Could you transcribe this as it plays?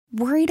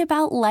Worried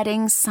about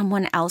letting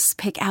someone else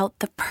pick out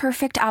the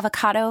perfect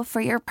avocado for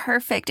your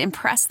perfect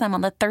impress them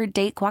on the third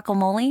date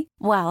guacamole?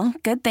 Well,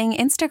 good thing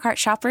Instacart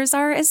shoppers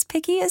are as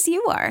picky as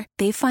you are.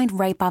 They find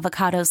ripe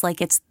avocados like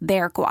it's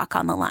their guac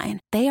on the line.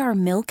 They are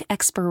milk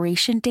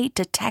expiration date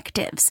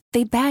detectives.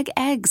 They bag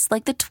eggs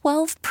like the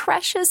 12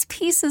 precious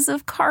pieces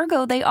of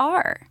cargo they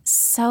are.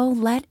 So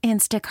let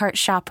Instacart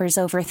shoppers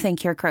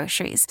overthink your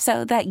groceries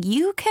so that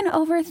you can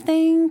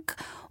overthink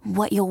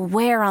what you'll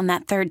wear on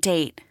that third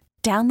date.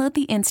 Download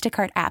the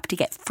Instacart app to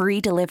get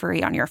free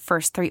delivery on your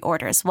first 3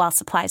 orders while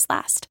supplies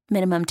last.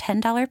 Minimum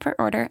 $10 per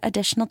order.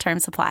 Additional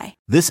terms apply.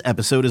 This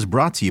episode is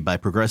brought to you by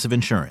Progressive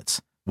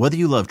Insurance. Whether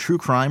you love true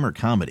crime or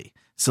comedy,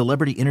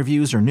 celebrity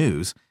interviews or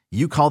news,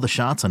 you call the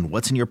shots on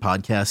what's in your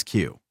podcast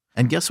queue.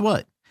 And guess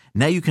what?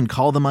 Now you can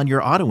call them on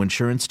your auto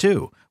insurance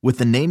too with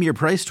the Name Your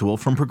Price tool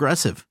from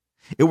Progressive.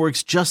 It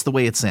works just the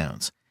way it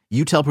sounds.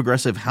 You tell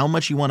Progressive how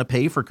much you want to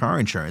pay for car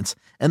insurance,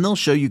 and they'll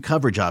show you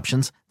coverage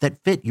options that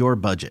fit your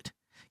budget.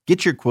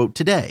 Get your quote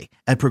today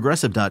at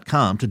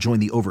Progressive.com to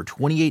join the over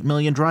 28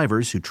 million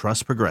drivers who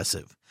trust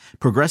Progressive.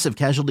 Progressive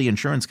Casualty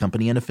Insurance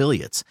Company and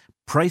Affiliates.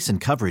 Price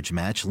and coverage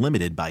match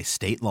limited by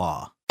state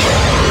law.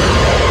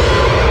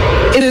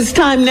 It is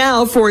time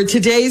now for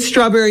today's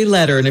Strawberry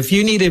Letter. And if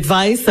you need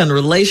advice on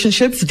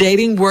relationships,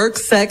 dating, work,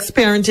 sex,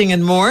 parenting,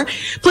 and more,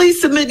 please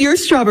submit your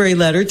Strawberry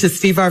Letter to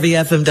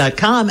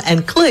SteveHarveyFM.com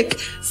and click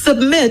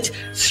Submit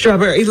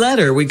Strawberry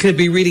Letter. We could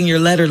be reading your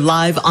letter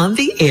live on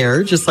the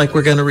air, just like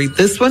we're going to read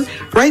this one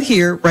right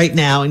here, right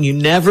now. And you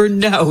never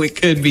know, it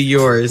could be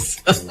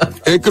yours.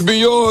 It could be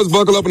yours.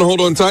 Buckle up and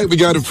hold on tight. We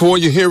got it for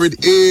you. Here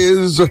it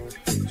is.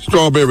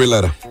 Strawberry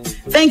Letter.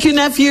 Thank you,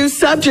 nephew.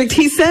 Subject,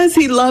 he says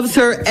he loves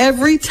her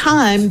every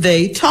time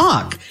they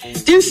talk.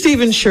 Dear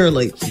Steve and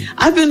Shirley,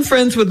 I've been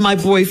friends with my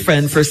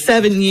boyfriend for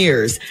 7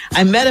 years.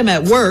 I met him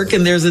at work,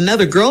 and there's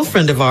another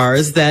girlfriend of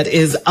ours that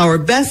is our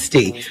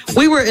bestie.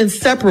 We were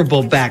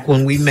inseparable back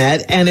when we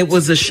met, and it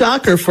was a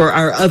shocker for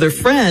our other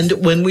friend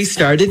when we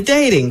started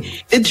dating.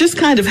 It just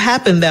kind of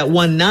happened that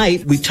one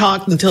night. We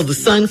talked until the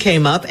sun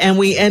came up, and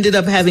we ended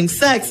up having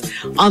sex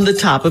on the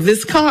top of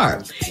his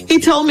car. He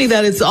told me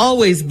that it's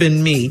always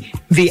been me,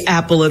 the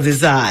apple of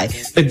his eye,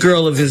 the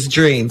girl of his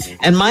dream,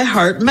 and my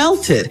heart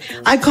melted.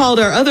 I called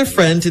our other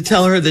friend to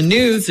tell her the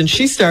news, and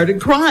she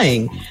started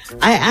crying.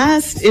 I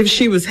asked if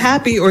she was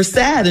happy or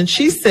sad, and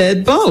she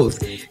said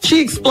both.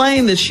 She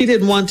explained that she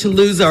didn't want to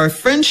lose our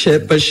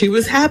friendship, but she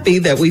was happy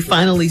that we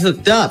finally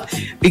hooked up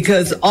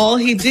because all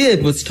he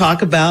did was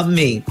talk about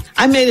me.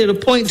 I made it a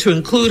point to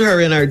include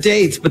her in our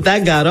dates, but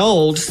that got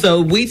old,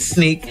 so we'd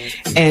sneak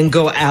and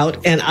go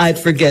out, and I'd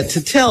forget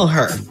to tell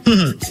her.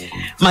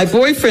 My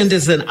boyfriend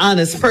is an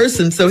honest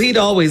person, so he'd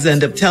always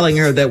end up telling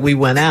her that we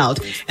went out.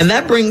 And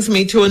that brings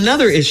me to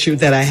another issue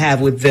that I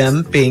have with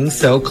them being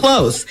so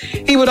close.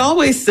 He would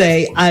always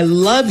say, I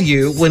love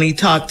you when he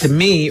talked to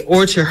me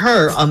or to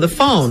her on the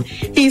phone.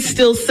 He's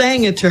still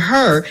saying it to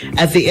her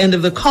at the end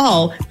of the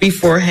call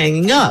before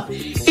hanging up.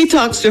 He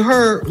talks to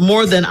her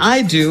more than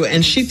I do,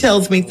 and she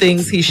tells me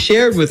things he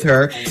shared with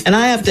her, and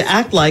I have to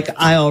act like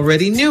I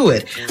already knew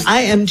it.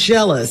 I am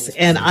jealous,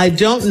 and I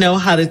don't know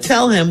how to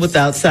tell him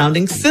without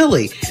sounding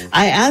silly.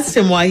 I asked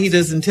him why he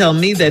doesn't tell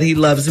me that he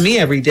loves me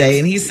every day,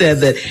 and he said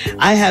that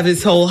I have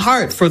his whole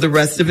heart for the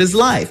rest of his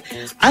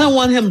life. I don't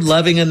want him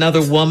loving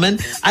another woman.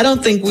 I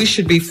don't think we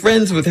should be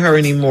friends with her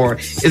anymore.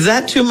 Is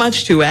that too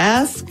much to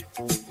ask?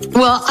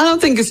 Well, I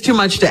don't think it's too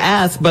much to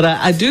ask, but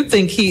I do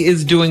think he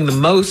is doing the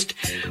most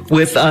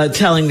with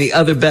telling the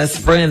other best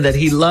friend that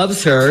he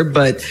loves her.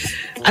 But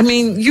I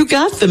mean, you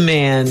got the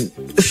man.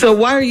 So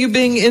why are you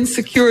being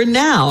insecure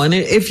now? And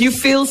if you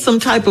feel some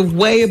type of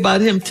way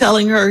about him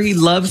telling her he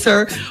loves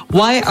her,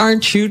 why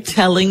aren't you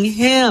telling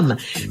him?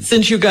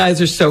 Since you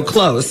guys are so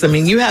close, I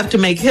mean, you have to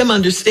make him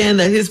understand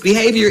that his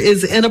behavior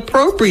is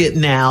inappropriate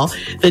now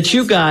that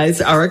you guys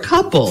are a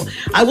couple.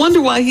 I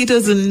wonder why he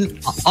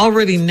doesn't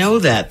already know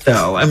that,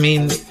 though. I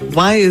mean,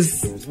 why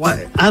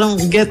I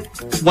don't get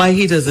why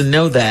he doesn't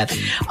know that.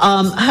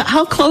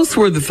 How close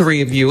were the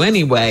three of you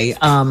anyway?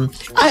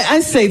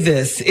 I say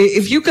this,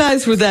 if you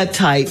guys were that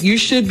tight, you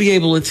should be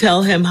able to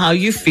tell him how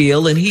you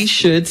feel, and he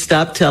should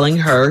stop telling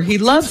her he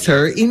loves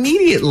her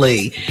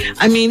immediately.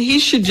 I mean, he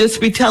should just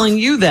be telling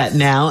you that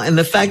now, and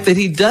the fact that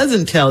he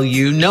doesn't tell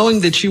you, knowing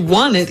that you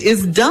want it,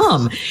 is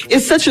dumb.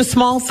 It's such a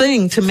small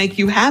thing to make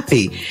you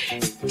happy.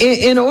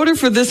 In order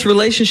for this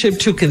relationship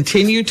to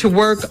continue to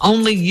work,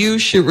 only you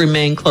should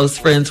remain close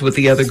friends with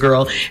the other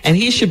girl, and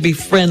he should be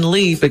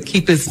friendly but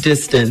keep his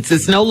distance.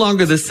 It's no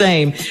longer the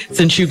same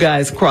since you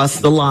guys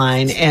crossed the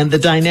line, and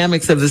the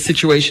dynamics of the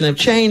situation have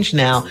changed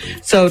now.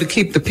 So to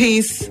keep the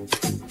peace,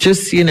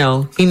 just, he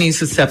needs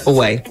to step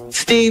away.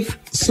 Steve?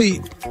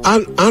 See,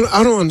 I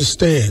don't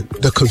understand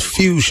the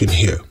confusion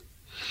here.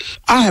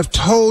 I have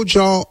told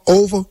y'all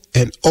over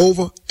and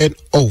over and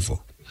over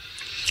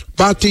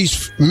about these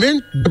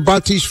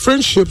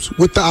friendships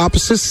with the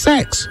opposite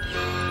sex.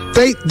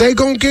 They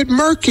gonna get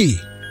murky.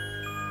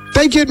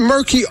 They get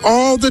murky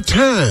all the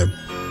time.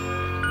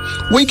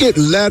 We get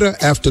letter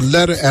after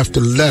letter after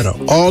letter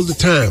all the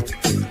time.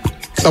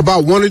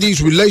 about one of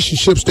these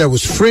relationships that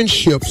was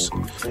friendships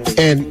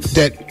and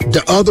that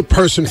the other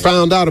person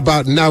found out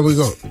about, and now we're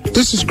going,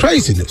 this is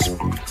craziness.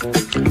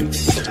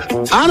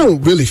 I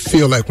don't really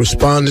feel like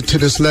responding to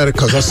this letter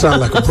because I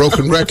sound like a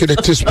broken record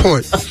at this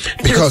point,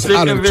 because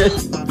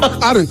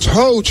I done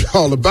told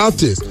y'all about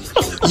this.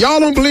 Y'all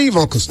don't believe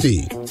Uncle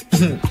Steve.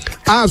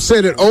 I've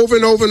said it over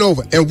and over and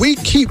over, and we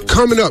keep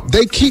coming up.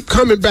 They keep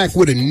coming back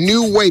with a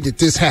new way that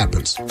this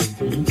happens.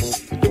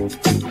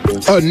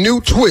 A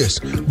new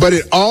twist, but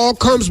it all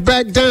comes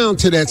back down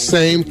to that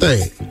same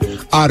thing.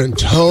 I done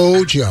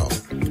told y'all,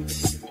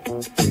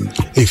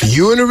 if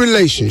you're in a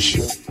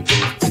relationship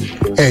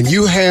and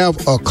you have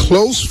a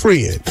close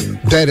friend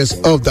that is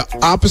of the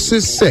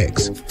opposite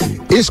sex,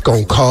 it's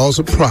gonna cause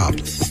a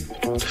problem.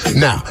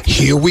 Now,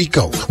 here we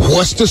go.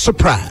 What's the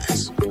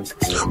surprise?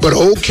 But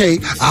okay,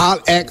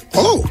 I'll act,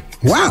 oh,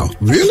 wow,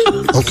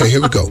 really? Okay,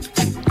 here we go.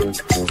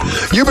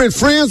 You've been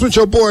friends with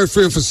your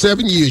boyfriend for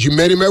 7 years. You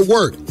met him at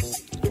work.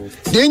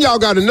 Then y'all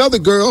got another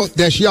girl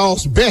that's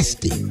y'all's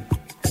bestie.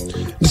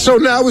 So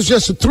now it's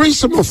just a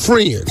threesome of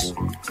friends.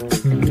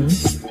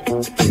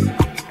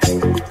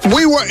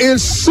 We were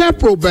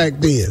inseparable back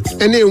then.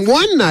 And then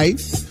one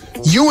night,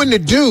 you and the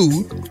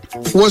dude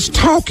was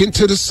talking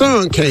till the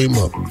sun came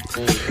up.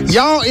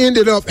 Y'all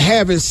ended up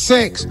having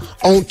sex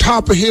on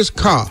top of his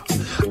car.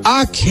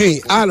 I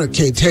can't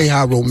tell you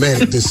how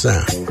romantic this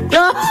sounds.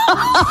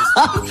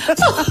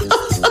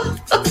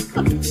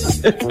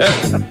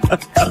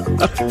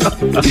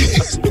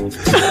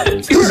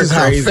 This is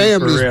how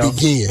families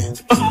begin.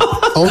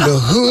 On the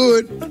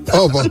hood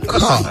of a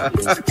car.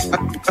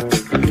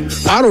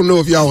 I don't know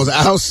if y'all was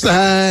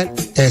outside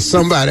at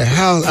somebody's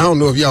house. I don't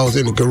know if y'all was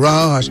in the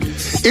garage.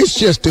 It's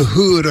just the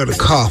hood of the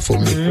car for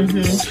me.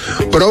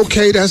 Mm-hmm. But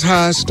okay, that's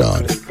how it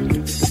started.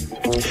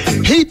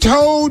 He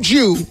told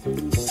you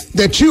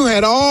that you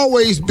had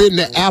always been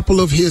the apple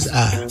of his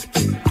eye.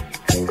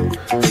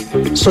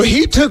 So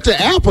he took the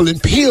apple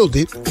and peeled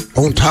it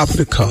on top of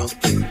the car.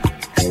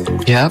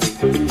 Yep.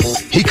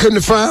 He couldn't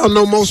have found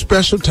no more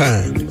special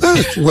time.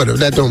 Whatever,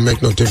 that don't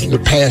make no difference. The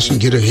passion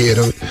get ahead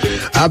of it.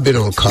 I've been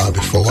on a car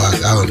before.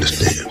 I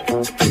understand.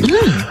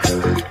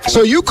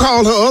 So you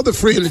call her other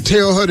friend to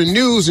tell her the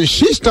news, and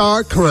she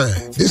started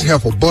crying. This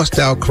heifer bust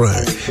out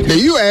crying. Now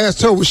you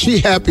asked her, was she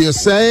happy or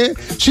sad?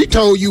 She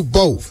told you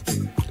both.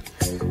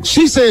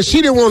 She said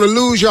she didn't want to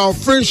lose y'all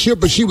friendship,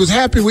 but she was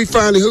happy we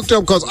finally hooked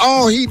up because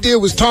all he did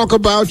was talk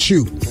about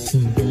you.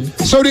 Mm-hmm.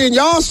 So then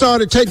y'all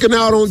started taking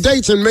out on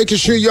dates and making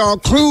sure y'all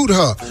clued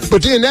her.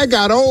 But then that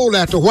got old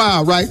after a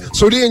while, right?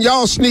 So then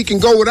y'all sneak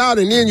and go without,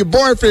 and then your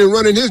boyfriend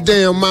running his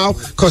damn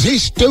mouth because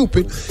he's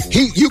stupid.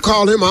 You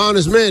call him an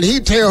honest man.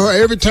 He'd tell her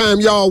every time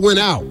y'all went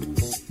out.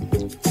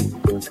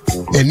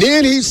 And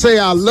then he'd say,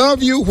 I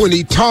love you when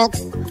he talked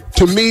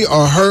to me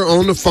or her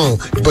on the phone,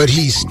 but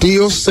he's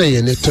still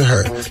saying it to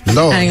her.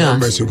 Lord have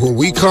mercy. When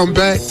we come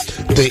back,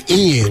 the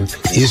end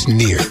is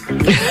near.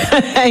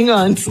 Hang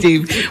on,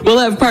 Steve. We'll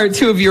have part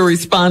 2 of your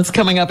response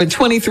coming up in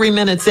 23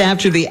 minutes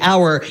after the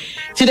hour.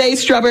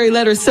 Today's Strawberry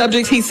Letter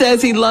subject, he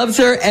says he loves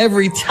her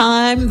every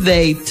time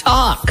they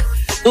talk.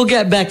 We'll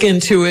get back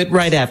into it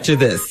right after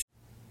this.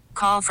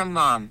 Call from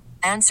mom.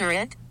 Answer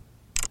it.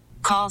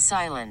 Call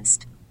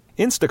silenced.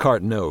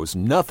 Instacart knows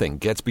nothing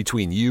gets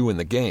between you and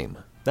the game.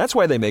 That's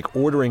why they make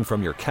ordering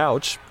from your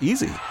couch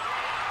easy.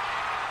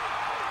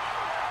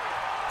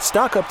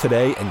 Stock up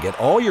today and get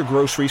all your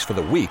groceries for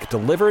the week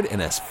delivered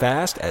in as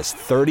fast as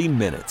 30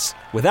 minutes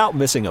without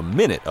missing a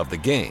minute of the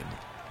game.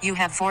 You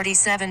have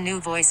 47 new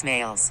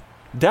voicemails.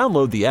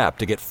 Download the app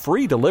to get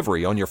free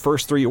delivery on your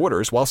first 3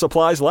 orders while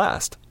supplies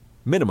last.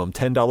 Minimum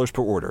 $10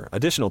 per order.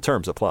 Additional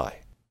terms apply.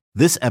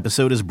 This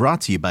episode is brought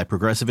to you by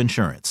Progressive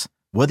Insurance.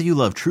 Whether you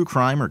love true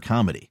crime or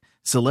comedy,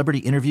 celebrity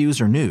interviews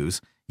or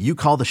news, you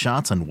call the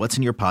shots on what's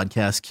in your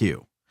podcast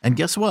queue. And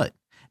guess what?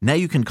 Now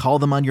you can call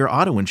them on your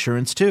auto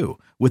insurance too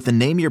with the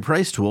Name Your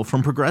Price tool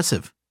from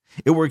Progressive.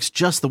 It works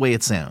just the way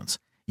it sounds.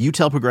 You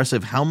tell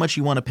Progressive how much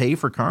you want to pay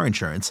for car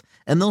insurance,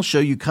 and they'll show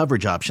you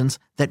coverage options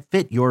that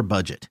fit your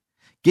budget.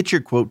 Get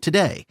your quote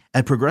today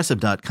at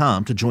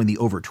Progressive.com to join the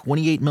over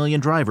 28 million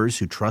drivers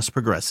who trust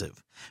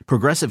Progressive.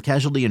 Progressive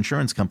Casualty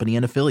Insurance Company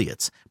and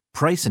Affiliates.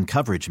 Price and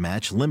coverage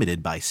match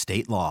limited by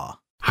state law.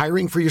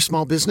 Hiring for your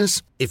small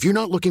business? If you're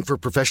not looking for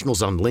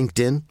professionals on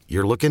LinkedIn,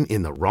 you're looking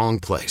in the wrong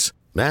place.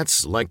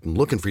 That's like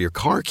looking for your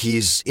car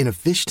keys in a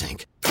fish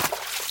tank.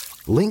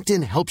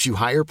 LinkedIn helps you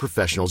hire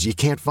professionals you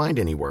can't find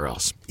anywhere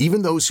else,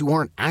 even those who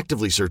aren't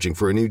actively searching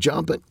for a new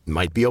job but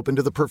might be open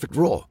to the perfect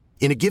role.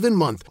 In a given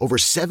month, over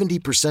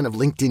 70% of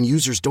LinkedIn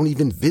users don't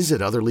even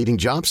visit other leading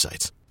job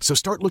sites. So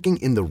start looking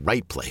in the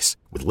right place.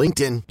 With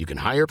LinkedIn, you can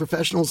hire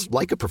professionals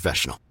like a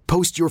professional.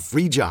 Post your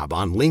free job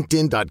on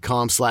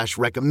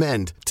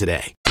linkedin.com/recommend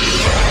today.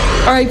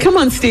 All right, come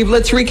on, Steve.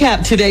 Let's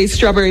recap today's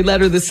Strawberry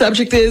Letter. The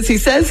subject is, he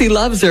says he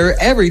loves her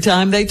every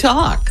time they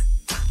talk.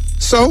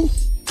 So,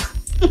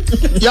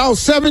 y'all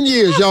 7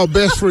 years, y'all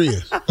best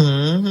friends.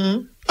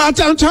 Mm-hmm. I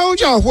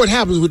told y'all what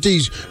happens with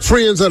these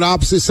friends of the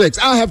opposite sex.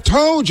 I have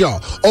told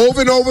y'all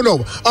over and over and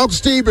over. Uncle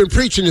Steve been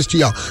preaching this to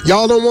y'all.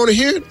 Y'all don't want to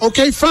hear it?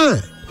 Okay,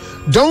 fine.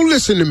 don't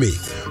listen to me.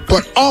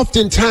 But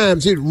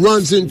oftentimes it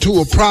runs into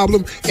a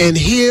problem, and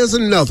here's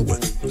another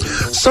one.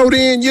 So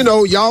then,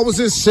 y'all was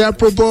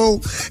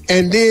inseparable,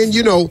 and then,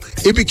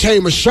 it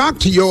became a shock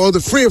to your other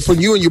friend from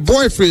you and your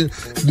boyfriend.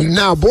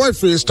 Now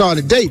boyfriend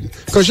started dating,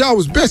 because y'all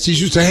was besties,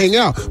 used to hang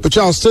out. But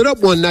y'all stood up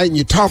one night and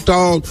you talked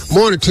all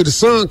morning till the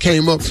sun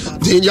came up.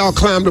 Then y'all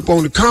climbed up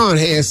on the car and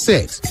had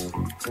sex.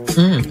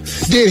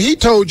 Then he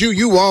told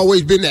you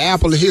always been the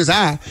apple of his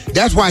eye.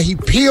 That's why he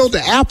peeled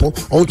the apple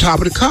on top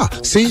of the car.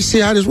 See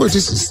how this works?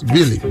 This is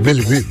really,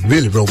 really, really,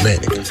 really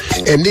romantic.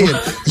 And then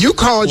you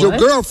called your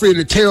girlfriend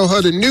to tell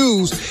her the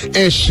news,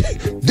 and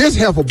this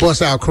heifer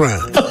bust out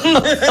crying.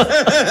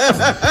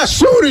 As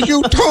soon as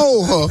you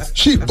told her,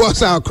 she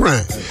bust out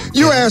crying.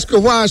 You ask her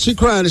why she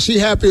crying, is she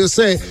happy or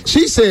sad?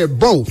 She said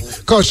both,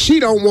 because she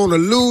don't want to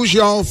lose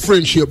y'all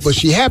friendship, but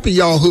she happy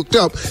y'all hooked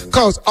up,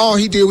 because all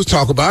he did was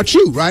talk about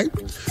you, right?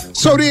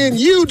 So then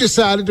you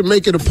decided to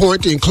make it a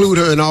point to include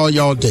her in all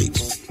y'all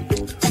dates.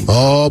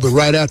 Oh, but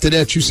right after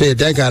that, you said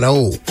that got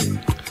old.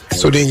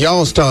 So then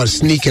y'all started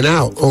sneaking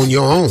out on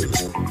your own.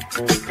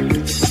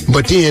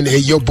 But then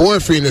your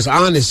boyfriend is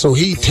honest, so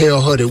he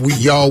tell her that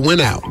y'all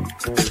went out.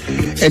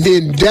 And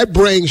then that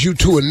brings you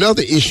to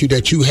another issue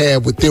that you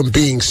have with them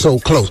being so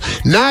close.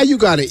 Now you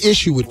got an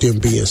issue with them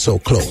being so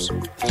close.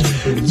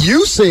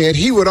 You said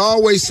he would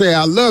always say,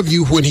 I love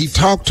you when he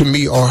talked to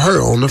me or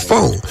her on the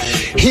phone.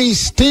 He's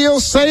still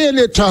saying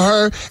it to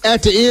her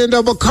at the end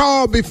of a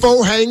call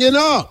before hanging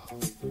up.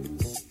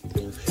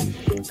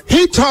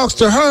 He talks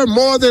to her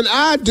more than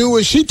I do,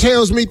 and she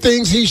tells me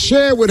things he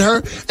shared with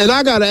her, and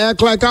I got to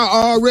act like I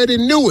already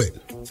knew it.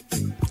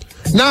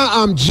 Now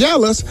I'm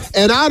jealous,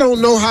 and I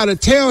don't know how to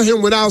tell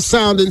him without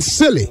sounding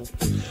silly.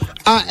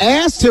 I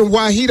asked him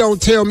why he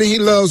don't tell me he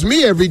loves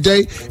me every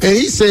day, and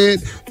he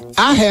said,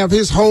 I have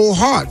his whole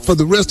heart for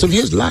the rest of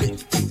his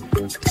life.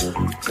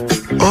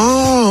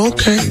 Oh,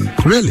 okay.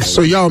 Really?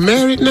 So y'all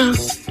married now?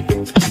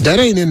 That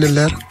ain't in the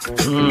letter.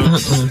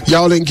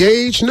 Y'all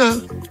engaged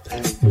now?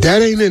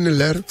 That ain't in the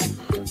letter.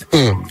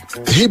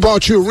 He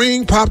bought you a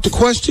ring, popped the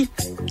question?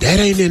 That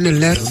ain't in the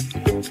letter.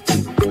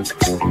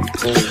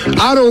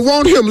 I don't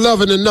want him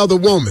loving another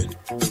woman.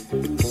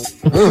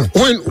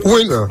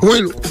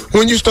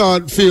 When you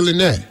start feeling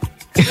that?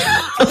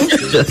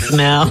 Just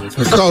now.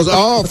 Because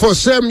for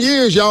 7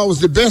 years, y'all was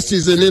the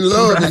besties and in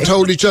love and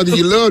told each other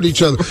you loved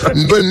each other.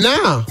 But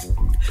now,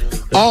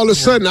 all of a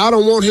sudden, I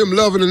don't want him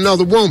loving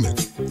another woman.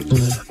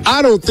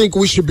 I don't think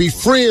we should be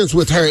friends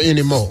with her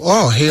anymore.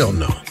 Oh, hell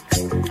no.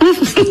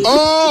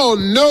 Oh,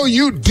 no,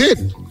 you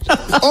didn't.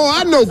 Oh,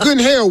 I know good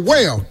and hell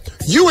well.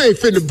 You ain't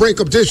finna break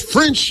up this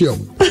friendship.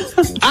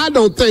 I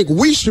don't think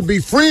we should be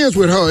friends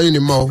with her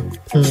anymore.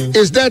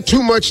 Is that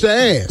too much to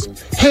ask?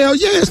 Hell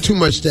yeah, it's too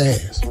much to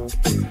ask.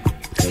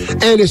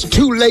 And it's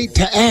too late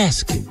to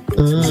ask it.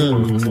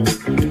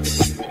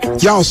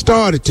 Y'all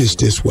started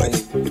this way.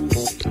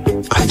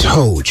 I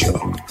told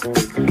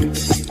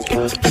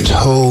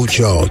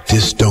y'all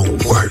this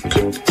don't work.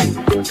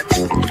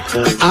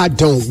 I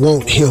don't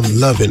want him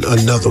loving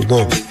another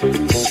woman.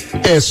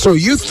 And so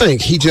you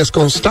think he just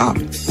gonna stop?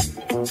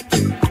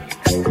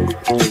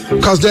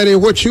 Because that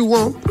ain't what you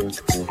want.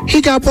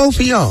 He got both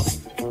of y'all.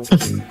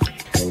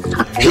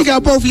 He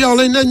got both of y'all.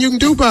 Ain't nothing you can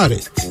do about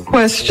it.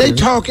 Question. They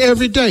talk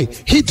every day.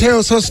 He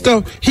tells her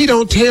stuff he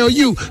don't tell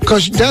you,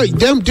 because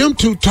them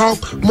two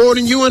talk more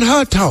than you and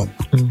her talk.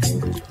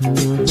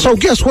 So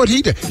guess what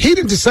he did? He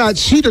didn't decide.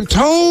 She done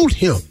told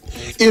him,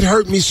 it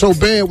hurt me so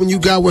bad when you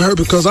got with her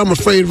because I'm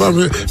afraid of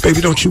her.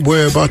 Baby, don't you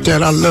worry about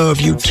that. I love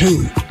you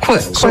too.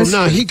 So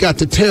now he got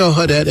to tell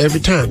her that every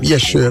time.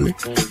 Yes, Shirley.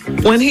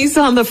 When he's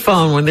on the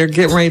phone, when they're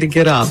getting ready to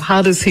get off,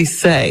 how does he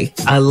say,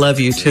 I love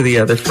you to the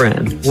other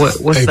friend?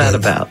 What's that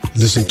about?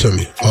 Listen to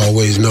me.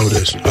 Always know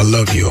this. I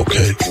love you,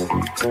 okay?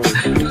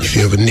 If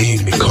you ever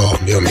need me, call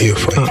me. I'm here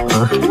for you.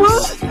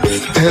 What?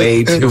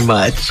 Way too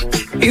much.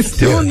 He's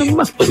doing the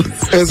most.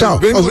 Has he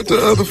been with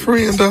the other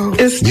friend, though?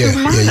 It's too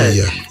much.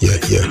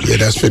 Yeah,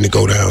 that's finna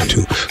go down,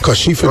 too. Because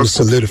she finna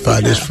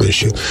solidify this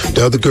friendship.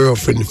 The other girl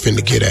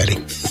finna get at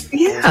him.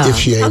 Yeah. If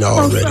she ain't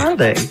already. How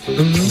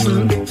close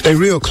are they? They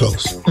real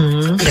close.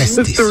 Besties.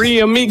 The three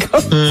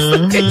amigos.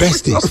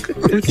 Besties.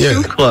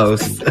 Too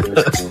close.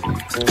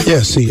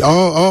 Yeah, see,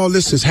 all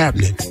this is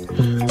happening.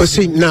 But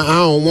see, now I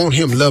don't want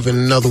him loving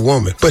another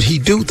woman. But he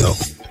do, though.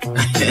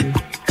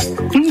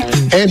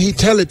 And he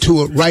tell it to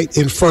her right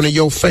in front of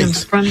your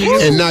face.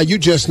 And now you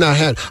just not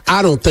had,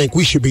 I don't think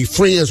we should be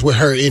friends with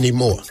her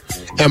anymore.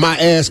 Am I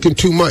asking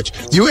too much?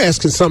 You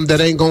asking something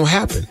that ain't gonna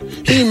happen.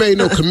 He ain't made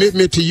no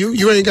commitment to you.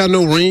 You ain't got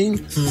no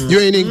ring. You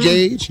ain't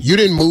engaged. You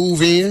didn't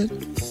move in.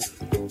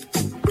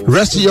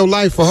 Rest of your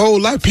life, a whole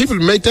life, people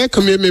make that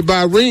commitment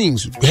by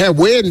rings, have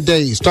wedding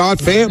days, start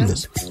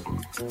families.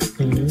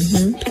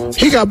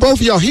 He got both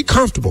of y'all. He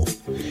comfortable.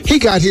 He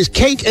got his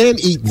cake and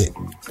eating it.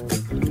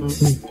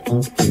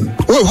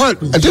 What?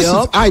 This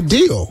is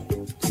ideal.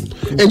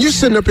 And you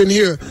sitting up in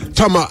here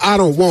talking about, I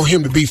don't want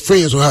him to be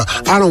friends with her.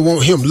 I don't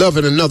want him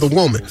loving another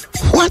woman.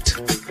 What?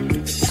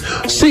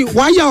 See,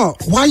 why y'all,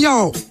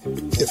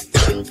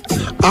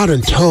 I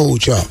done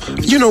told y'all.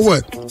 You know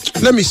what?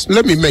 let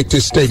me make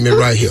this statement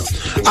right here.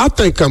 I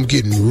think I'm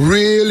getting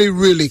really,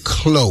 really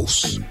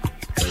close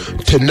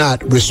to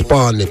not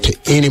responding to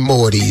any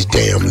more of these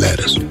damn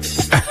letters.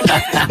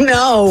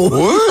 No.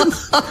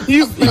 What?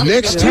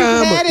 Next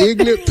time an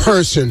ignorant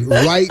person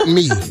write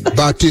me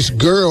about this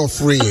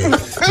girlfriend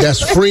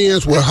that's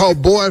friends with her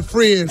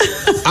boyfriend,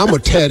 I'm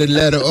going to tear the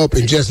letter up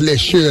and just let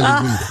Shirley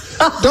read it.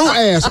 Don't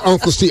ask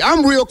Uncle Steve.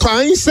 I'm real close.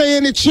 I ain't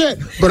saying it yet,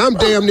 but I'm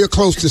damn near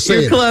close to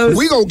saying it.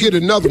 We going to get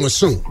another one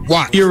soon.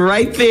 Watch. You're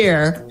right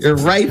there. You're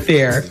right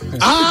there.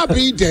 I'll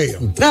be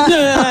damned.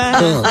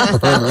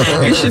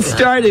 You should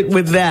start it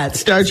with that.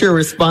 Start your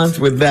response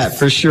with that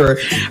for sure.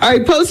 All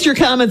right, post your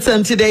comments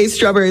on today's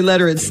Strawberry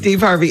Letter at Steve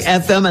Harvey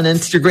FM on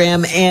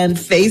Instagram and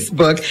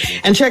Facebook.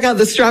 And check out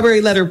the Strawberry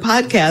Letter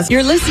podcast.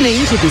 You're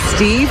listening to the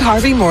Steve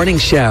Harvey Morning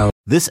Show.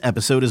 This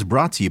episode is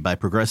brought to you by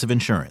Progressive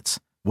Insurance.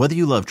 Whether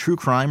you love true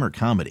crime or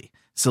comedy,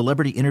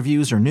 celebrity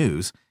interviews or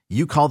news,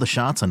 you call the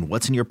shots on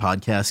what's in your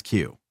podcast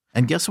queue.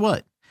 And guess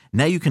what?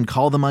 Now you can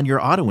call them on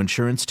your auto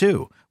insurance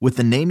too with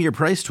the Name Your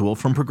Price tool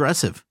from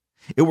Progressive.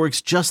 It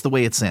works just the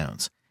way it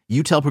sounds.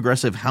 You tell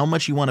Progressive how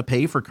much you want to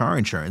pay for car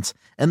insurance,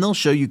 and they'll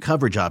show you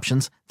coverage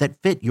options that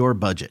fit your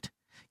budget.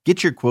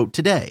 Get your quote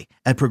today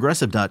at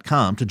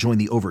Progressive.com to join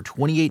the over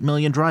 28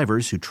 million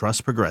drivers who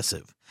trust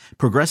Progressive.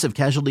 Progressive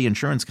Casualty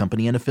Insurance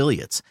Company and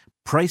Affiliates.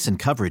 Price and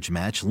coverage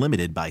match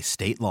limited by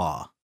state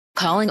law.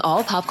 Calling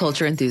all pop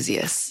culture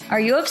enthusiasts. Are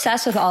you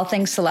obsessed with all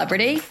things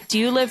celebrity? Do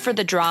you live for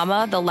the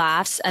drama, the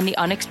laughs, and the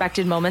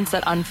unexpected moments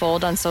that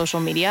unfold on social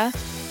media?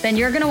 Then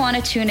you're going to want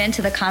to tune in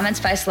to the Comments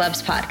by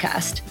Celebs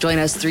podcast. Join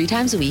us 3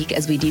 times a week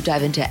as we deep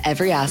dive into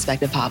every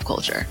aspect of pop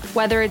culture.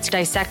 Whether it's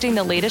dissecting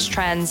the latest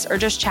trends or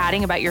just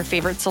chatting about your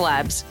favorite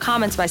celebs,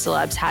 Comments by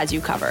Celebs has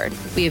you covered.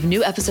 We have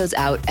new episodes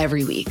out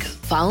every week.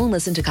 Follow and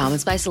listen to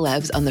Comments by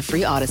Celebs on the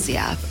free Odyssey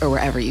app or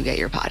wherever you get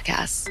your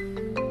podcasts.